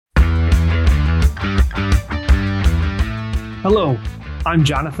Hello, I'm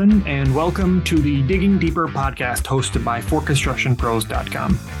Jonathan, and welcome to the Digging Deeper podcast hosted by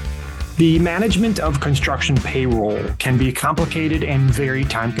ForConstructionPros.com. The management of construction payroll can be complicated and very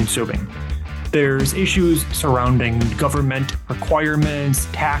time-consuming. There's issues surrounding government requirements,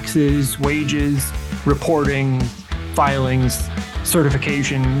 taxes, wages, reporting, filings,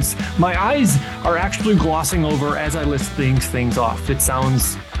 certifications. My eyes are actually glossing over as I list these things off. It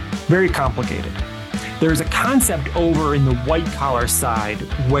sounds very complicated. There's a concept over in the white-collar side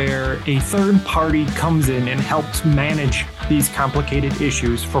where a third party comes in and helps manage these complicated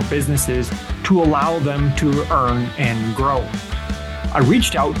issues for businesses to allow them to earn and grow. I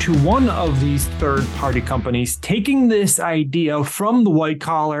reached out to one of these third-party companies, taking this idea from the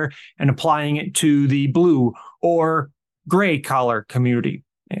white-collar and applying it to the blue or gray-collar community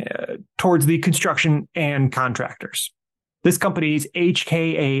towards the construction and contractors. This company is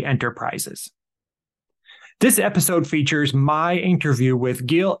HKA Enterprises. This episode features my interview with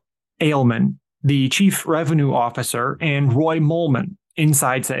Gil Aleman, the Chief Revenue Officer, and Roy Mullman,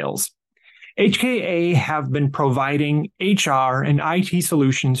 Inside Sales. HKA have been providing HR and IT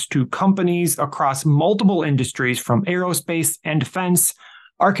solutions to companies across multiple industries from aerospace and defense,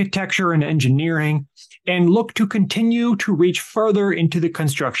 architecture and engineering, and look to continue to reach further into the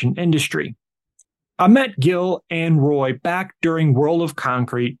construction industry. I met Gil and Roy back during World of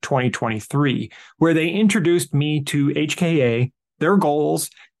Concrete 2023, where they introduced me to HKA, their goals,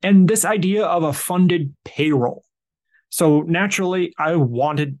 and this idea of a funded payroll. So naturally, I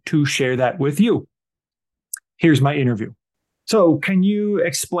wanted to share that with you. Here's my interview. So can you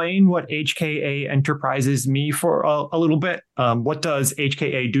explain what HKA Enterprises mean for a little bit? What does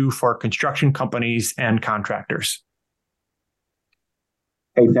HKA do for construction companies and contractors?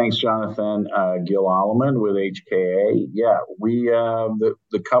 Hey, thanks, Jonathan. Gil Aleman with HKA. Yeah,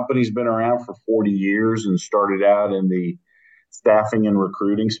 the company's been around for 40 years and started out in the staffing and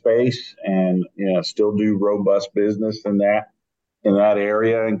recruiting space, and still do robust business in that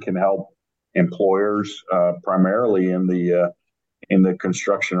area, and can help employers primarily in the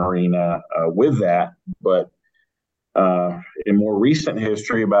construction arena with that. But in more recent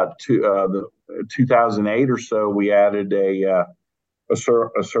history, about 2008 or so, we added a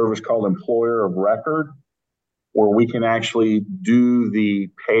service called Employer of Record, where we can actually do the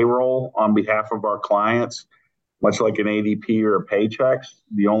payroll on behalf of our clients, much like an ADP or a Paychex.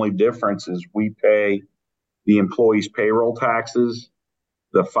 The only difference is we pay the employee's payroll taxes,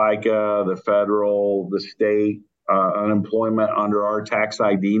 the FICA, the federal, the state unemployment under our tax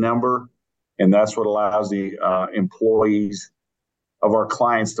ID number, and that's what allows the employees of our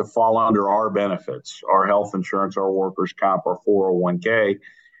clients to fall under our benefits, our health insurance, our workers' comp, our 401k.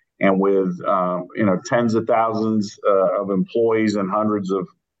 And with tens of thousands of employees and hundreds of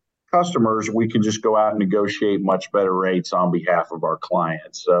customers, we can just go out and negotiate much better rates on behalf of our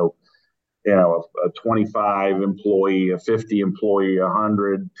clients. So, a 25 employee, a 50 employee,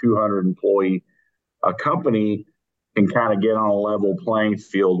 100, 200 employee, a company can kind of get on a level playing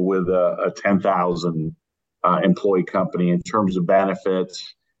field with a 10,000 employee company in terms of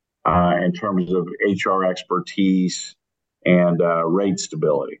benefits, in terms of HR expertise, and rate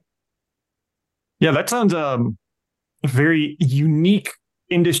stability. Yeah, that sounds a very unique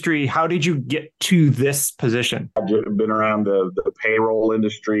industry. How did you get to this position? I've been around the payroll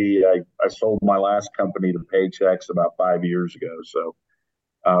industry. I sold my last company to Paychex about 5 years ago. So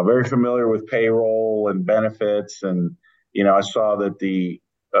very familiar with payroll and benefits. And, I saw that the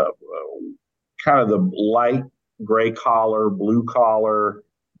kind of the light gray collar, blue collar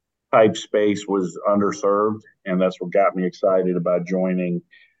type space was underserved. And that's what got me excited about joining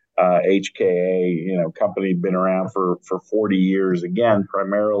HKA. Company been around for 40 years, again,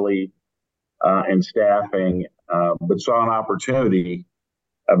 primarily in staffing, but saw an opportunity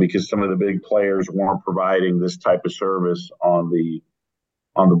because some of the big players weren't providing this type of service on the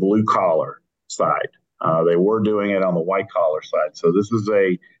blue collar side. They were doing it on the white collar side. So this is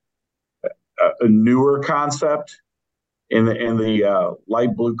a newer concept in the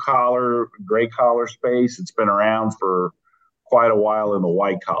light blue collar, gray collar space. It's been around for quite a while in the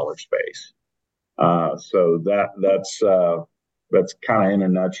white collar space. So that's kind of in a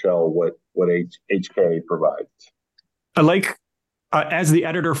nutshell what HKA provides. I like, as the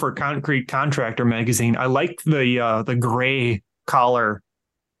editor for Concrete Contractor magazine, I like the gray collar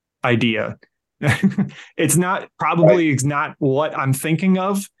idea. It's not what I'm thinking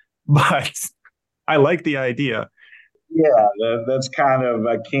of, but I like the idea. Yeah, that's kind of,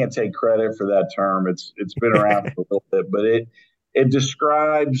 I can't take credit for that term. It's been around for a little bit, but it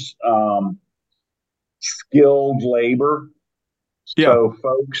describes skilled labor. Yeah. So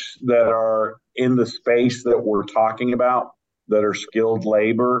folks that are in the space that we're talking about, that are skilled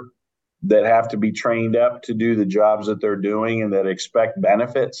labor that have to be trained up to do the jobs that they're doing and that expect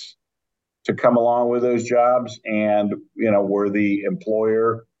benefits to come along with those jobs. And, where the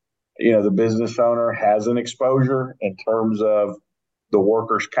employer, the business owner has an exposure in terms of the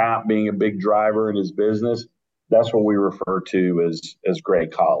workers' comp being a big driver in his business. That's what we refer to as gray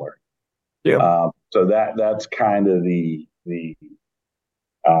collar. Yeah. So that's kind of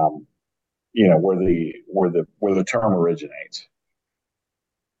um, where the term originates.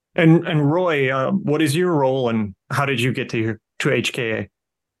 And Roy, what is your role and how did you get to HKA?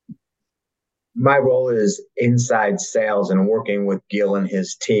 My role is inside sales and working with Gil and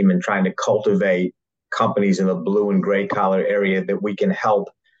his team and trying to cultivate companies in the blue and gray collar area that we can help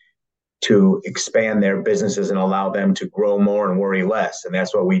to expand their businesses and allow them to grow more and worry less. And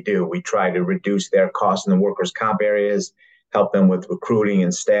that's what we do. We try to reduce their costs in the workers' comp areas, help them with recruiting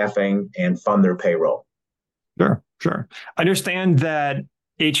and staffing, and fund their payroll. Sure. I understand that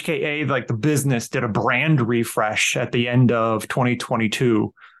HKA, like the business, did a brand refresh at the end of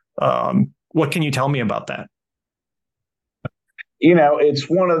 2022. What can you tell me about that? It's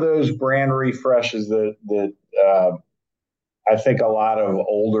one of those brand refreshes that I think a lot of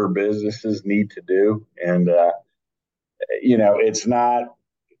older businesses need to do. And, it's not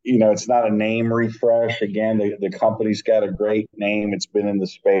a name refresh. Again, the company's got a great name. It's been in the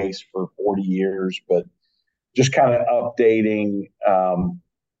space for 40 years, but just kind of updating,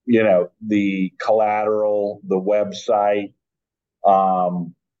 the collateral, the website,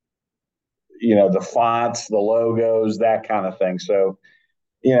 the fonts, the logos, that kind of thing. So,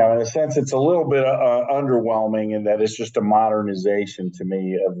 in a sense, it's a little bit underwhelming in that it's just a modernization to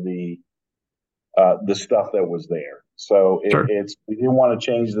me of the stuff that was there. So Sure. we didn't want to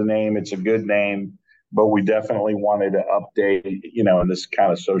change the name. It's a good name, but we definitely wanted to update, in this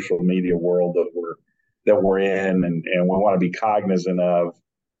kind of social media world that we're in, and we want to be cognizant of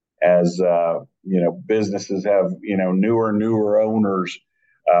as businesses have newer owners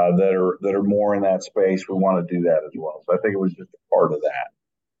that are more in that space. We want to do that as well. So I think it was just a part of that.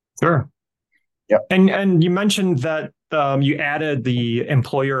 Sure. Yep. And you mentioned that you added the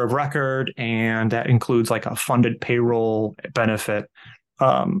employer of record, and that includes like a funded payroll benefit.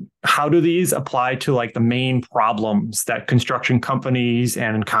 How do these apply to like the main problems that construction companies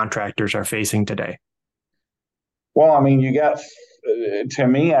and contractors are facing today? Well, I mean, to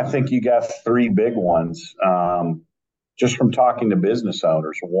me, I think you got three big ones. Just from talking to business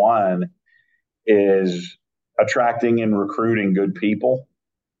owners. One is attracting and recruiting good people,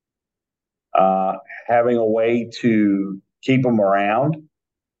 having a way to keep them around,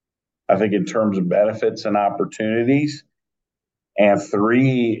 I think, in terms of benefits and opportunities. And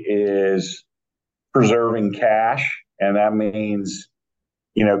three is preserving cash. And that means,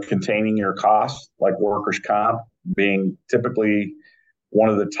 containing your costs, like workers' comp being typically one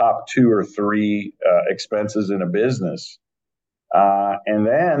of the top two or three expenses in a business. And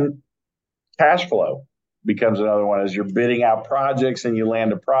then cash flow becomes another one. As you're bidding out projects and you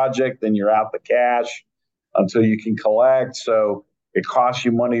land a project, then you're out the cash until you can collect. So it costs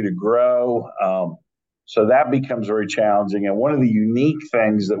you money to grow. So that becomes very challenging. And one of the unique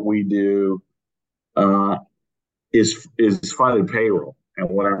things that we do is funded payroll. And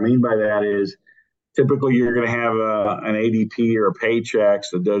what I mean by that is typically you're going to have an ADP or a Paychex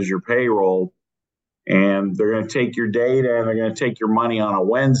that does your payroll, and they're going to take your data and they're going to take your money on a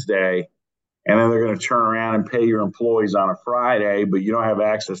Wednesday, and then they're going to turn around and pay your employees on a Friday, but you don't have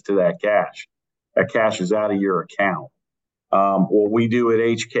access to that cash. That cash is out of your account. What we do at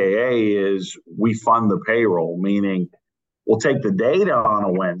HKA is we fund the payroll, meaning we'll take the data on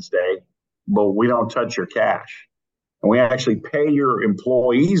a Wednesday, but we don't touch your cash. And we actually pay your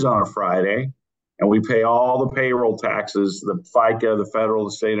employees on a Friday, and we pay all the payroll taxes, the FICA, the federal,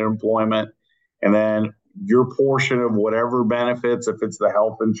 the state unemployment, and then your portion of whatever benefits, if it's the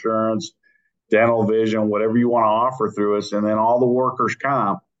health insurance, dental, vision, whatever you want to offer through us, and then all the workers'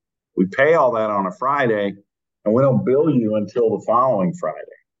 comp, we pay all that on a Friday, and we don't bill you until the following Friday.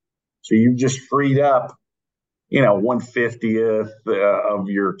 So you've just freed up, 1/50th of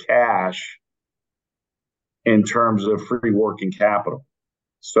your cash in terms of free working capital.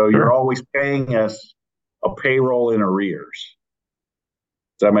 So you're always paying us a payroll in arrears.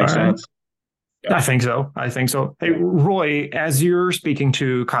 Does that make sense? Yeah. I think so. Hey, Roy, as you're speaking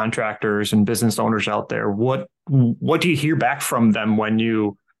to contractors and business owners out there, what do you hear back from them when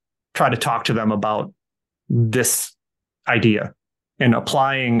you try to talk to them about this idea and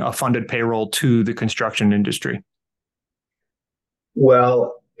applying a funded payroll to the construction industry?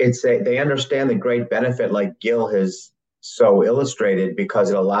 Well, they understand the great benefit, like Gil has so illustrated,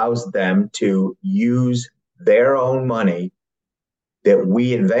 because it allows them to use their own money that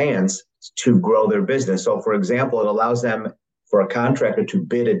we advance to grow their business. So, for example, it allows them for a contractor to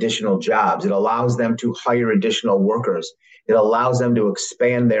bid additional jobs. It allows them to hire additional workers. It allows them to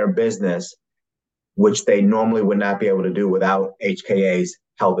expand their business, which they normally would not be able to do without HKA's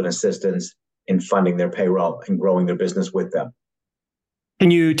help and assistance in funding their payroll and growing their business with them.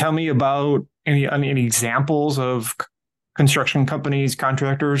 Can you tell me about any examples of construction companies,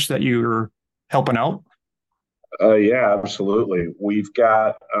 contractors that you're helping out? Yeah, absolutely. We've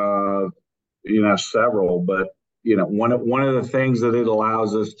got several, but one of the things that it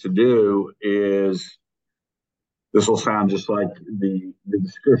allows us to do is, this will sound just like the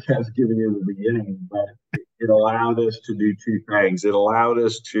description I was giving you in the beginning, but it allowed us to do two things. It allowed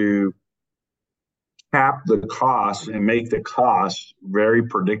us to cap the costs and make the costs very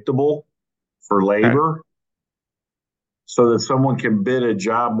predictable for labor, so that someone can bid a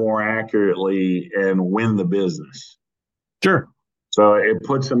job more accurately and win the business. Sure. So it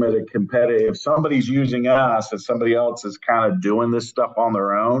puts them at a competitive. If somebody's using us and somebody else is kind of doing this stuff on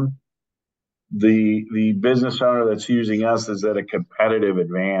their own, the business owner that's using us is at a competitive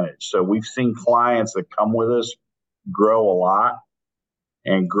advantage. So we've seen clients that come with us grow a lot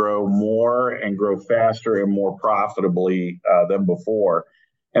and grow more and grow faster and more profitably than before.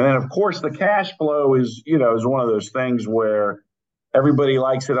 And then, of course, the cash flow is one of those things where everybody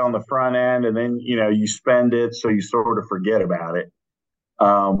likes it on the front end, and then, you spend it, so you sort of forget about it.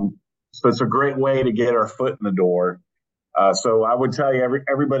 So it's a great way to get our foot in the door. So I would tell you,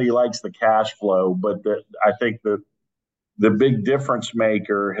 everybody likes the cash flow, but I think the big difference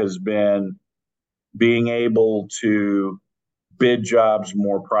maker has been being able to bid jobs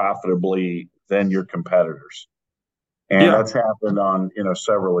more profitably than your competitors. And that's happened on,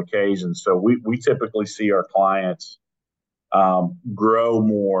 several occasions. So we typically see our clients grow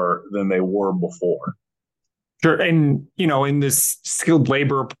more than they were before. Sure. And, in this skilled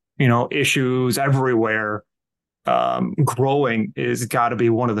labor, issues everywhere, growing is got to be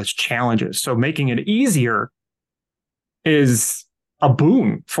one of those challenges. So making it easier is a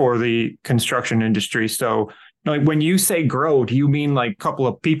boon for the construction industry. So like when you say grow, do you mean like a couple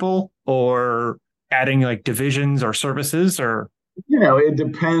of people or adding like divisions or services, or? It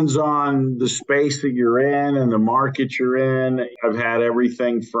depends on the space that you're in and the market you're in. I've had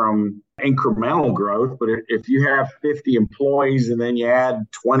everything from incremental growth, but if you have 50 employees and then you add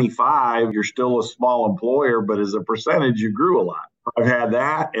 25, you're still a small employer, but as a percentage, you grew a lot. I've had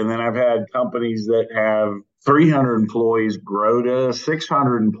that. And then I've had companies that have 300 employees grow to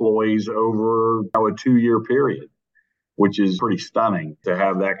 600 employees over a 2-year period, which is pretty stunning to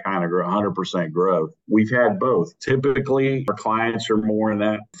have that kind of 100% growth. We've had both. Typically, our clients are more in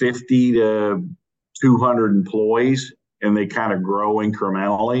that 50 to 200 employees, and they kind of grow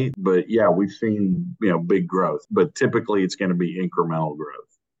incrementally. But yeah, we've seen, big growth, but typically it's going to be incremental growth.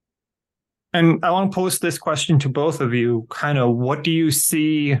 And I want to pose this question to both of you. Kind of, what do you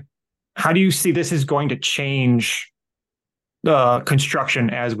see? How do you see this is going to change construction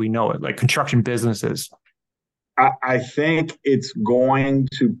as we know it, like construction businesses? I think it's going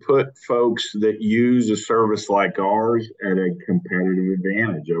to put folks that use a service like ours at a competitive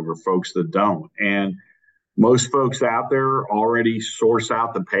advantage over folks that don't. And most folks out there already source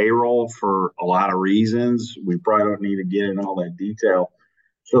out the payroll for a lot of reasons. We probably don't need to get into all that detail.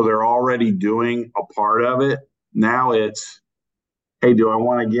 So they're already doing a part of it. Now it's, hey, do I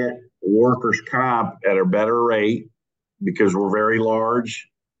want to get workers' comp at a better rate because we're very large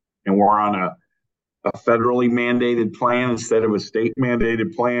and we're on a federally mandated plan instead of a state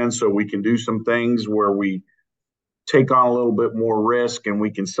mandated plan, so we can do some things where we take on a little bit more risk and we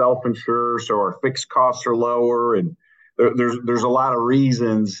can self-insure, so our fixed costs are lower. And there's a lot of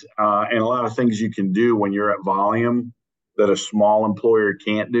reasons and a lot of things you can do when you're at volume that a small employer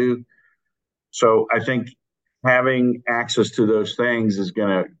can't do. So I think having access to those things is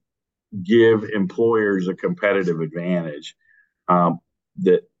going to give employers a competitive advantage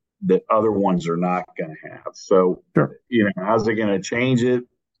that other ones are not going to have. So, sure. How's it going to change it?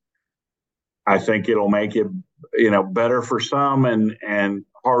 I think it'll make it, better for some and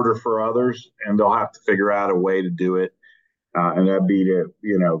harder for others, and they'll have to figure out a way to do it. And that'd be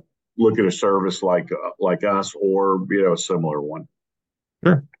to, look at a service like us or, a similar one.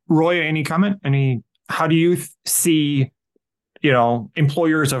 Sure. Roy, any comment? How do you see,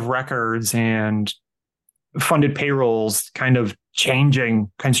 employers of records and funded payrolls kind of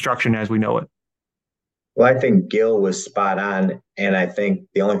changing construction as we know it? Well, I think Gil was spot on. And I think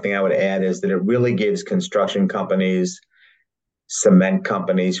the only thing I would add is that it really gives construction companies, cement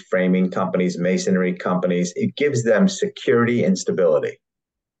companies, framing companies, masonry companies, it gives them security and stability.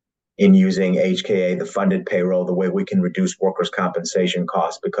 in using HKA, the funded payroll, the way we can reduce workers' compensation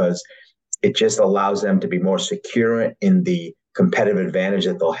costs, because it just allows them to be more secure in the competitive advantage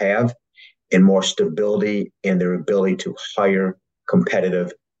that they'll have and more stability in their ability to hire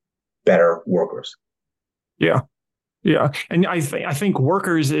competitive, better workers. Yeah. Yeah. And I think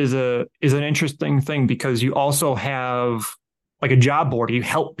workers is an interesting thing, because you also have like a job board. You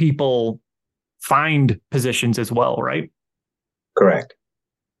help people find positions as well, right? Correct.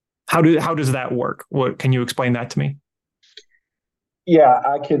 How does that work? What can you explain that to me? Yeah,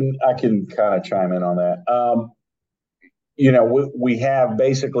 I can kind of chime in on that. We have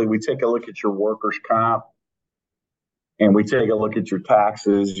basically, we take a look at your workers' comp, and we take a look at your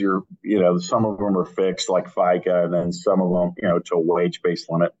taxes. Some of them are fixed like FICA, and then some of them, to a wage-based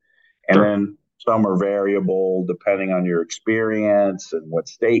limit. And Sure. then some are variable depending on your experience and what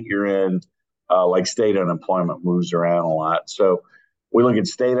state you're in. Like state unemployment moves around a lot. So we look at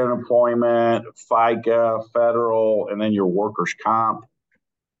state unemployment, FICA, federal, and then your workers' comp,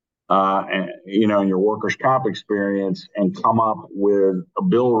 and your workers' comp experience, and come up with a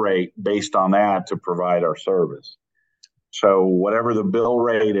bill rate based on that to provide our service. So whatever the bill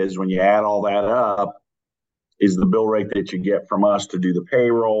rate is, when you add all that up, is the bill rate that you get from us to do the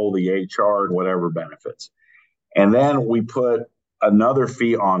payroll, the HR, and whatever benefits. And then we put another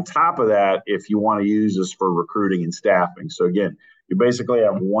fee on top of that if you want to use us for recruiting and staffing. So again, you basically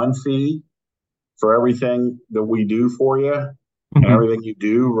have one fee for everything that we do for you, and everything you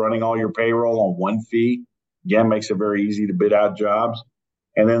do, running all your payroll on one fee. Again, makes it very easy to bid out jobs.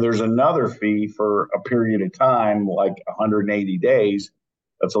 And then there's another fee for a period of time, like 180 days.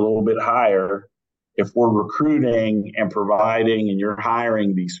 That's a little bit higher if we're recruiting and providing and you're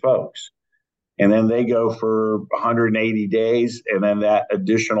hiring these folks. And then they go for 180 days, and then that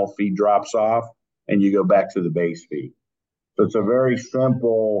additional fee drops off, and you go back to the base fee. So it's a very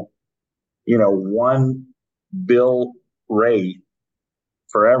simple, one bill rate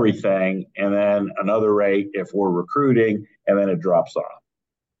for everything, and then another rate if we're recruiting, and then it drops off.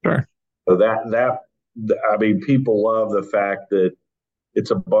 Sure. So people love the fact that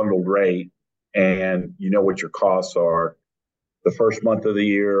it's a bundled rate, and you know what your costs are the first month of the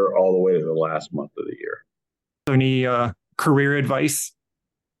year all the way to the last month of the year. Any career advice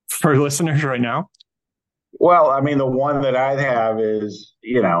for listeners right now? Well, the one that I have is,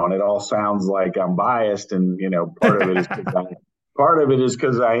 and it all sounds like I'm biased, and part of it is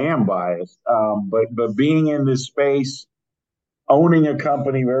because I am biased. But being in this space, owning a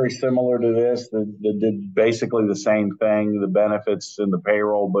company very similar to this that did basically the same thing, the benefits and the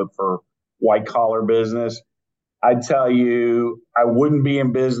payroll, but for white collar business, I'd tell you I wouldn't be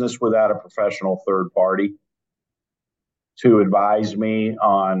in business without a professional third party to advise me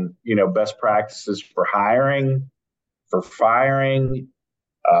on, best practices for hiring, for firing,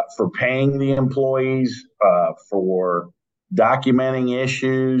 for paying the employees, for documenting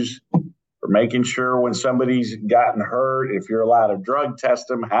issues, for making sure when somebody's gotten hurt, if you're allowed to drug test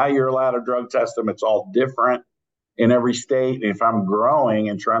them, how you're allowed to drug test them. It's all different in every state. If I'm growing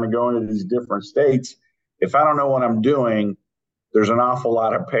and trying to go into these different states, if I don't know what I'm doing, there's an awful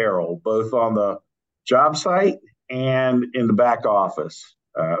lot of peril, both on the job site and in the back office.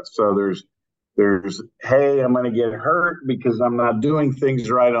 So there's, hey, I'm going to get hurt because I'm not doing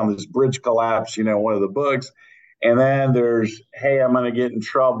things right on this bridge collapse, one of the books. And then there's, hey, I'm going to get in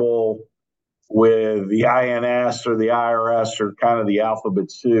trouble with the INS or the IRS, or kind of the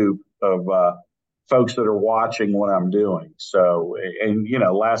alphabet soup of folks that are watching what I'm doing. So, and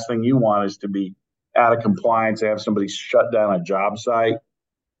last thing you want is to be out of compliance, have somebody shut down a job site.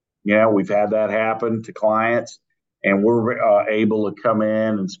 We've had that happen to clients, and we're able to come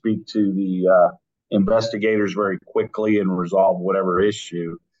in and speak to the investigators very quickly and resolve whatever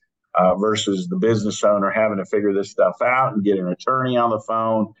issue, versus the business owner having to figure this stuff out and get an attorney on the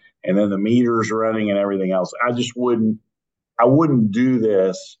phone, and then the meters running and everything else. I wouldn't do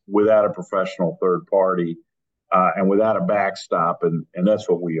this without a professional third party, and without a backstop, and that's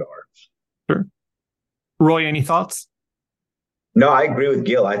what we are. Sure. Roy, any thoughts? No, I agree with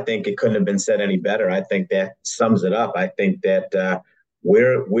Gil. I think it couldn't have been said any better. I think that sums it up. I think that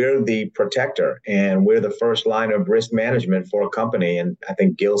we're the protector, and we're the first line of risk management for a company. And I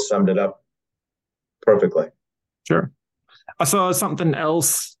think Gil summed it up perfectly. Sure. I saw something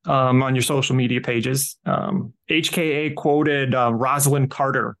else on your social media pages. HKA quoted Rosalind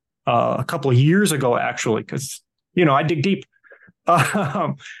Carter a couple of years ago, actually, because, I dig deep.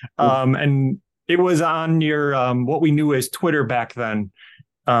 And it was on your what we knew as Twitter back then.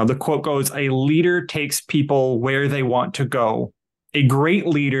 The quote goes, "A leader takes people where they want to go. A great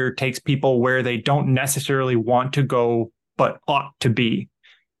leader takes people where they don't necessarily want to go, but ought to be."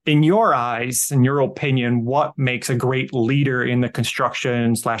 in your eyes, in your opinion, what makes a great leader in the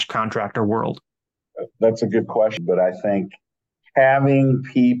construction/contractor world? That's a good question, but I think having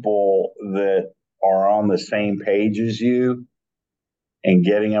people that are on the same page as you and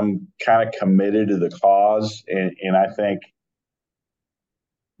getting them kind of committed to the cause. And I think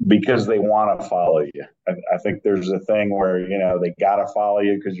because they want to follow you, I think there's a thing where, they got to follow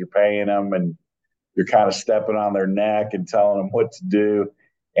you because you're paying them and you're kind of stepping on their neck and telling them what to do.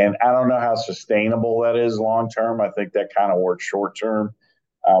 And I don't know how sustainable that is long term. I think that kind of works short term.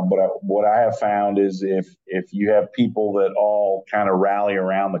 But what I have found is if you have people that all kind of rally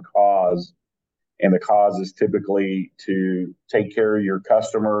around the cause, and the cause is typically to take care of your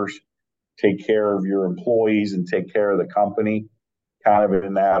customers, take care of your employees, and take care of the company, kind of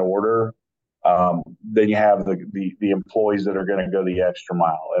in that order, then you have the employees that are going to go the extra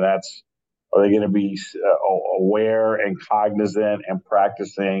mile. And that's, are they going to be aware and cognizant and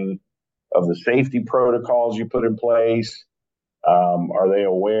practicing of the safety protocols you put in place? Are they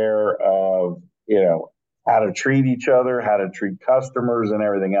aware of, how to treat each other, how to treat customers and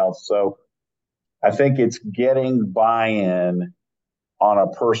everything else? So I think it's getting buy-in on a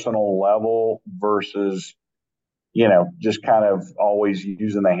personal level versus, just kind of always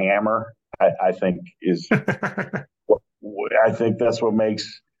using the hammer. I think I think that's what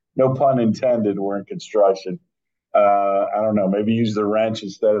makes, no pun intended, we're in construction. I don't know, maybe use the wrench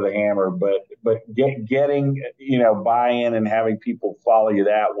instead of the hammer, but getting, buy-in and having people follow you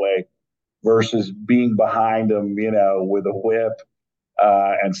that way versus being behind them, with a whip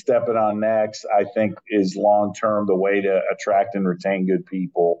and stepping on necks, I think is long-term the way to attract and retain good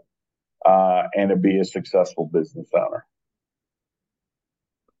people and to be a successful business owner.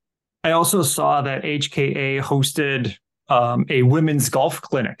 I also saw that HKA hosted a women's golf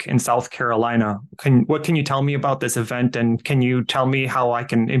clinic in South Carolina. What can you tell me about this event, and can you tell me how I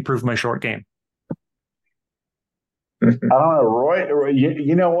can improve my short game? I don't know, Roy.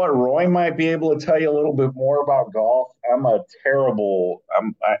 You know what? Roy might be able to tell you a little bit more about golf. I'm a terrible.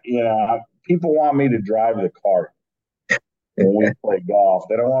 People want me to drive the cart when we play golf.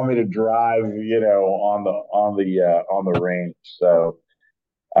 They don't want me to drive, on the range. So,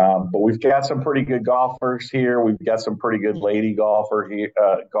 but we've got some pretty good golfers here. We've got some pretty good lady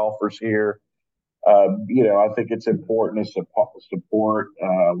golfers here. I think it's important to support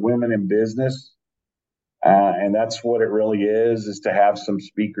women in business. And that's what it really is to have some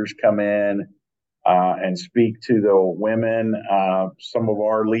speakers come in and speak to the women. Some of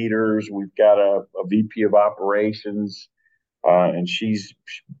our leaders, we've got a VP of operations, and she's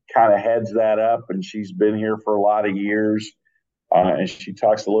kind of heads that up, and she's been here for a lot of years. And she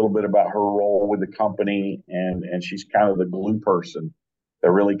talks a little bit about her role with the company, and she's kind of the glue person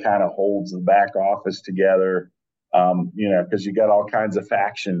that really kind of holds the back office together. Because you got all kinds of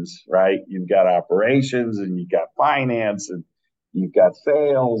factions, right? You've got operations and you've got finance and you've got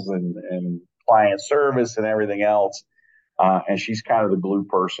sales and client service and everything else. And she's kind of the glue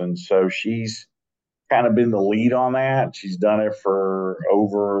person. So she's kind of been the lead on that. She's done it for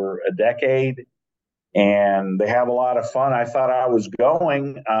over a decade and they have a lot of fun. I thought I was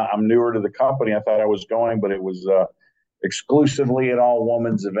going. I'm newer to the company. I thought I was going, but it was exclusively an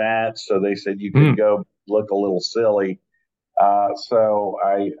all-women's event. So they said you could go look a little silly. So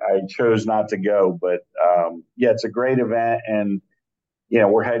I chose not to go. But, it's a great event. And,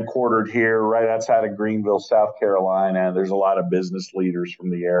 we're headquartered here right outside of Greenville, South Carolina. There's a lot of business leaders from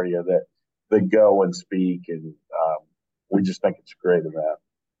the area that go and speak. And we just think it's a great event.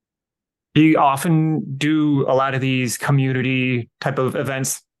 Do you often do a lot of these community type of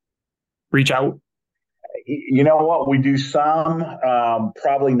events? Reach out? You know what? We do some,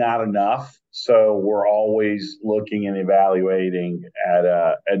 probably not enough. So we're always looking and evaluating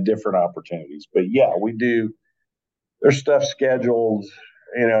at different opportunities. But yeah, we do. There's stuff scheduled,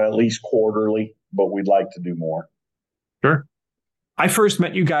 at least quarterly, but we'd like to do more. Sure. I first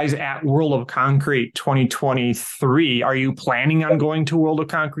met you guys at World of Concrete 2023. Are you planning on going to World of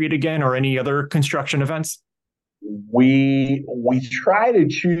Concrete again or any other construction events? We try to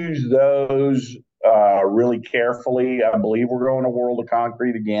choose those really carefully. I believe we're going to World of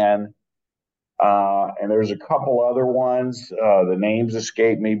Concrete again. And there's a couple other ones. The names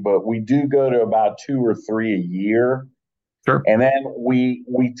escape me, but we do go to about 2 or 3 a year. Sure. And then we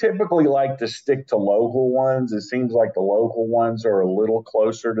typically like to stick to local ones. It seems like the local ones are a little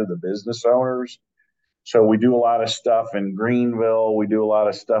closer to the business owners. So we do a lot of stuff in Greenville. We do a lot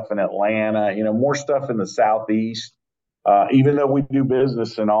of stuff in Atlanta, more stuff in the Southeast. Even though we do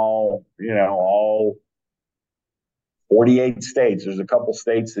business in all 48 states, there's a couple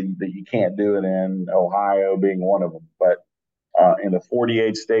states that you can't do it in, Ohio being one of them. But In the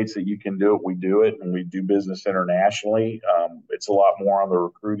 48 states that you can do it, we do it, and we do business internationally. It's a lot more on the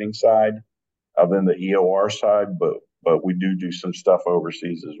recruiting side than the EOR side, but we do some stuff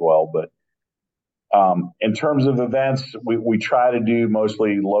overseas as well. But in terms of events, we try to do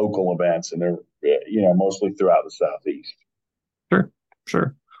mostly local events, and they're mostly throughout the Southeast.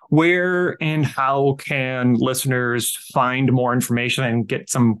 Sure. Where and how can listeners find more information and get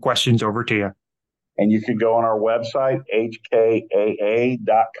some questions over to you? And you can go on our website,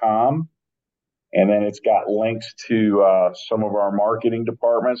 HKAA.com. And then it's got links to some of our marketing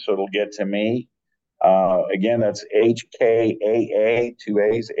departments, so it'll get to me. Again, that's HKAA, 2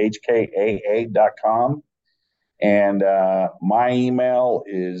 A's, HKAA.com. And my email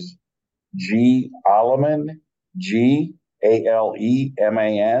is Aleman,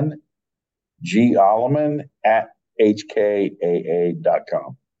 Aleman, Aleman at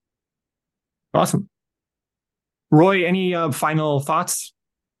HKAA.com. Awesome. Roy, any final thoughts?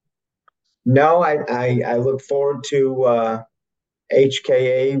 No, I look forward to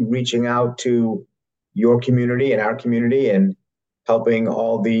HKA reaching out to your community and our community and helping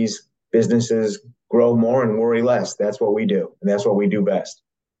all these businesses grow more and worry less. That's what we do, and that's what we do best.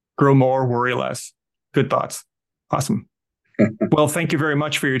 Grow more, worry less. Good thoughts. Awesome. Well, thank you very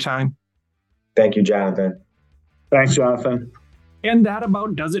much for your time. Thank you, Jonathan. Thanks, Jonathan. And that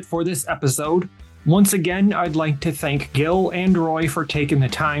about does it for this episode. Once again, I'd like to thank Gil and Roy for taking the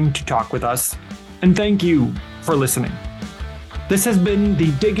time to talk with us. And thank you for listening. This has been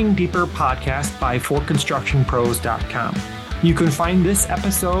the Digging Deeper podcast by ForConstructionPros.com. You can find this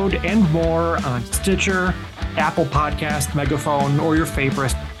episode and more on Stitcher, Apple Podcast, Megaphone, or your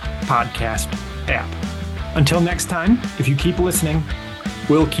favorite podcast app. Until next time, if you keep listening,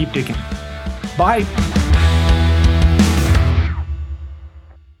 we'll keep digging. Bye.